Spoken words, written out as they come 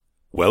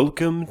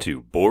Welcome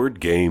to Board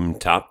Game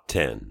Top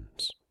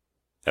Tens,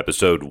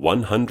 episode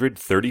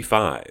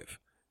 135,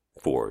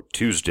 for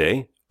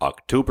Tuesday,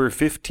 October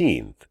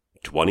 15th,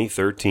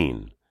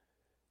 2013.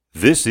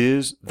 This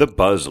is the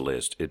Buzz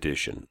List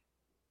edition.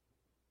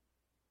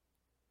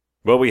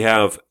 Well, we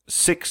have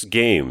 6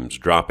 games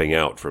dropping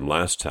out from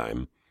last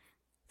time.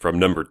 From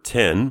number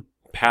 10,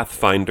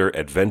 Pathfinder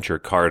Adventure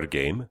Card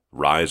Game,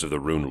 Rise of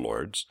the Rune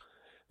Lords.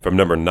 From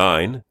number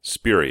 9,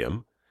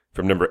 Spirium.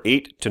 From number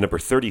 8 to number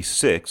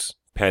 36,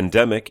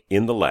 Pandemic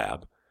in the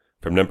Lab.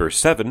 From number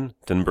 7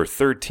 to number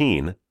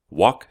 13,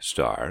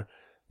 Walkstar.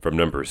 From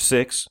number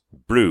 6,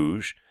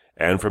 Bruges.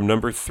 And from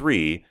number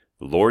 3,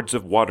 Lords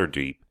of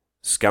Waterdeep,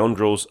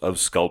 Scoundrels of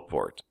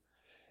Skullport.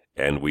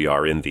 And we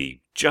are in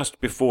the just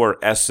before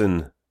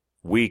Essen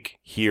week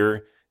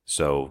here,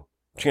 so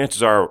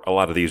chances are a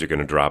lot of these are going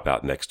to drop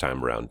out next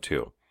time around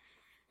too.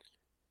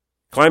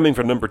 Climbing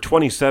from number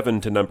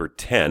 27 to number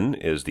 10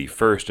 is the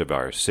first of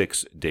our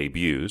 6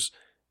 debuts,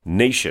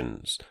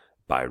 Nations,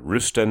 by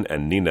Rustan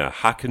and Nina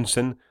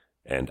Haakensen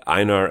and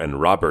Einar and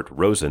Robert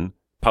Rosen,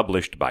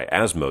 published by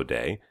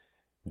Asmodee,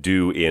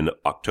 due in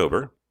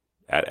October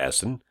at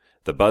Essen.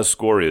 The buzz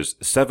score is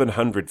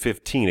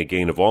 715, a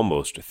gain of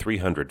almost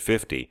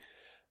 350.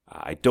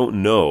 I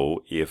don't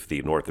know if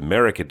the North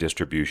America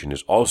distribution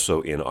is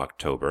also in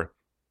October.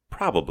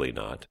 Probably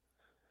not.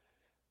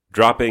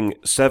 Dropping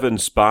 7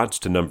 spots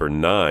to number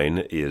 9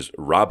 is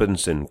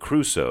Robinson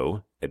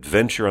Crusoe,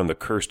 Adventure on the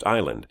Cursed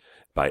Island,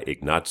 by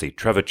Ignacy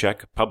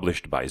Trzewiczek,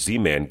 published by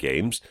Z-Man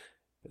Games.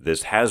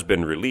 This has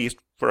been released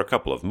for a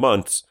couple of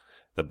months.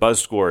 The buzz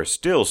score is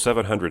still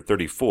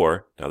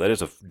 734. Now that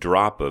is a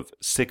drop of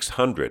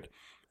 600,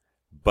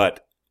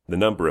 but the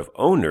number of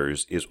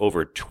owners is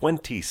over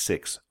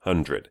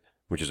 2,600,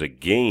 which is a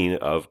gain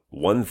of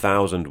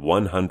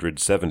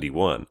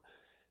 1,171.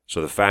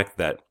 So the fact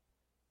that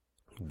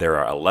there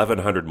are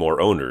 1,100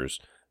 more owners,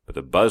 but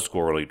the buzz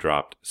score only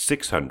dropped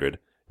 600,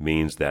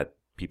 means that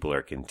people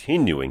are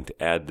continuing to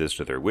add this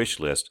to their wish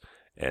list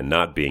and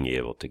not being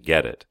able to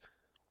get it.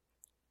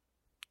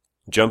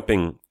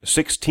 Jumping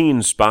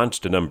 16 spots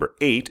to number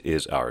 8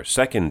 is our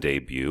second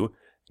debut,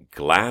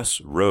 Glass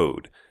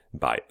Road,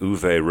 by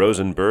Uwe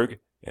Rosenberg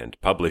and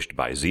published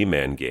by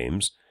Z-Man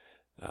Games.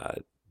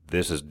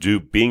 This is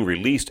being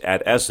released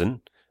at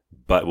Essen,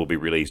 but will be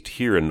released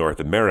here in North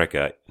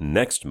America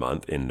next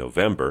month in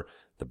November.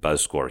 The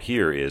buzz score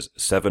here is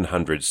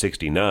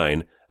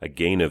 769, a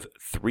gain of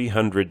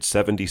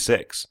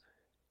 376.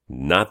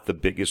 Not the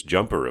biggest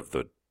jumper of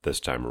this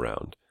time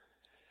around.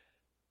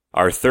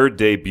 Our third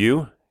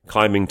debut,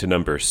 climbing to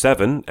number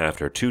 7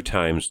 after 2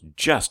 times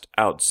just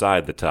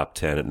outside the top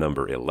 10 at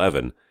number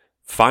 11,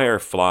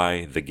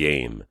 Firefly the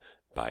Game,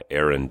 by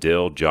Aaron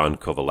Dill, John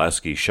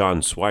Kowaleski,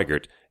 Sean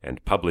Swigert,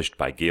 and published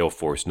by Gale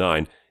Force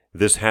 9.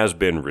 This has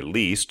been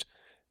released.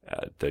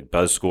 The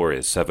buzz score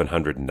is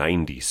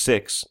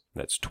 796.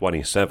 That's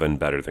 27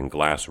 better than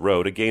Glass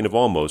Road, a gain of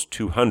almost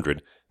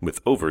 200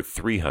 with over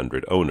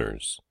 300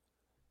 owners.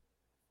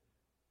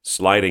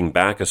 Sliding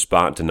back a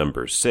spot to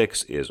number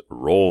 6 is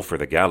Roll for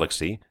the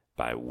Galaxy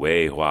by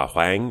Wei Hua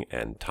Huang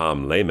and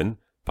Tom Lehman,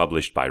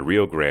 published by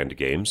Rio Grande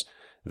Games.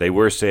 They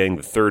were saying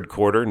the third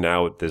quarter.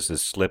 Now this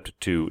has slipped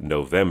to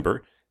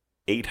November.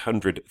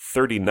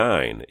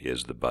 839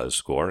 is the buzz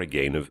score, a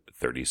gain of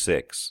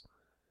 36.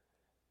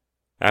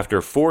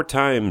 After 4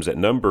 times at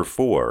number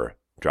 4,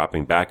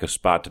 dropping back a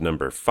spot to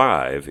number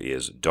 5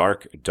 is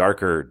Dark,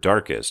 Darker,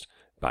 Darkest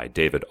by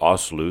David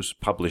Osloos,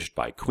 published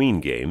by Queen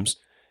Games.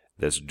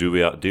 This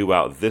due out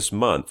this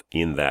month,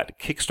 in that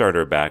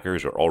Kickstarter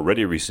backers are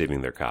already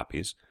receiving their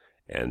copies,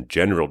 and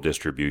general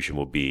distribution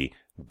will be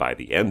by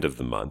the end of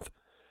the month.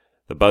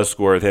 The buzz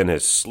score then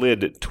has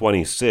slid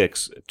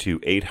 26 to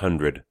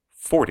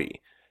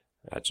 840.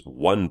 That's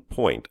 1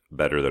 point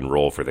better than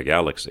Roll for the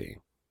Galaxy.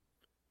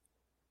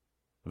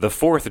 The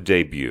fourth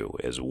debut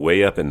is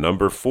way up in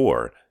number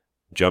 4,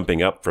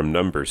 jumping up from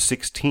number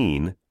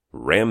 16,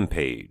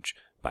 Rampage,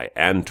 by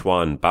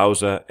Antoine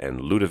Bauza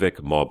and Ludovic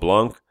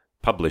Maublanc,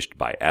 published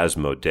by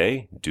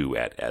Asmodee, due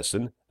at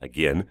Essen.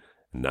 Again,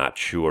 not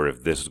sure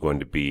if this is going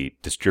to be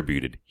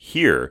distributed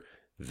here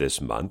this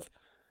month.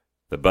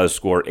 The buzz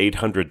score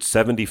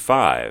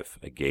 875,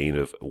 a gain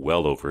of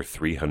well over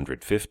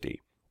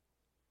 350.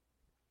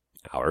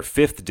 Our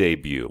fifth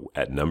debut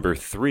at number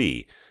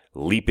 3,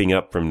 leaping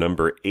up from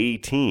number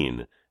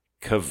 18,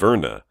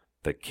 Caverna,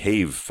 The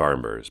Cave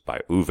Farmers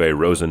by Uwe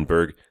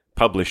Rosenberg,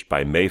 published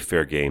by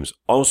Mayfair Games,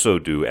 also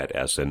due at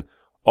Essen,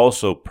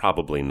 also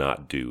probably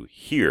not due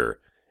here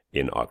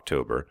in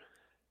October.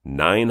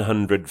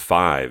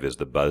 905 is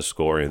the buzz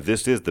score, and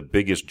this is the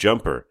biggest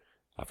jumper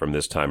from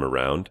this time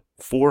around.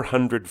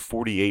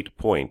 448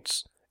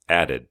 points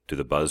added to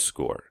the buzz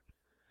score.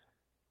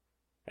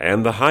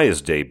 And the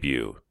highest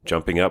debut,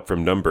 jumping up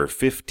from number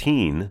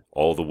 15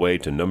 all the way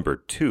to number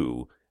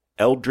 2,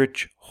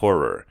 Eldritch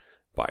Horror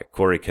by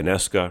Corey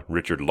Konieczka,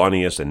 Richard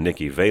Launius, and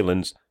Nikki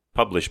Valens,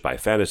 published by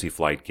Fantasy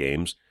Flight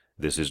Games.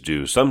 This is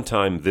due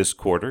sometime this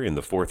quarter, in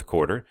the fourth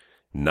quarter.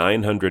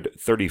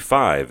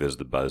 935 is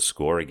the buzz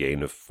score, a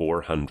gain of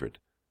 400.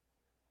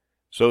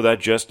 So that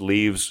just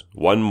leaves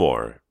one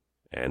more.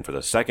 And for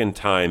the second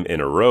time in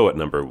a row at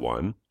number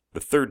 1, the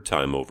third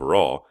time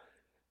overall,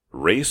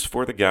 Race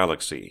for the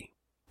Galaxy,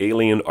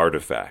 Alien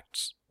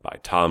Artifacts by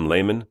Tom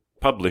Lehman,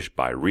 published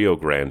by Rio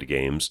Grande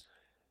Games.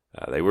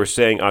 They were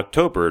saying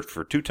October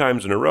for 2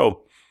 times in a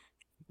row.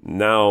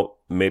 Now,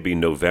 maybe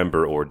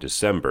November or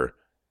December.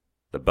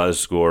 The buzz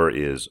score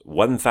is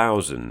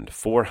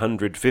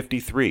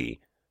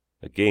 1,453,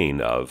 a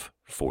gain of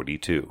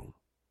 42.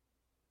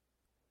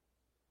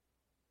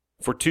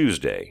 For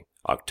Tuesday,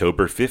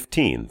 October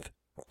 15th,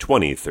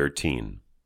 2013.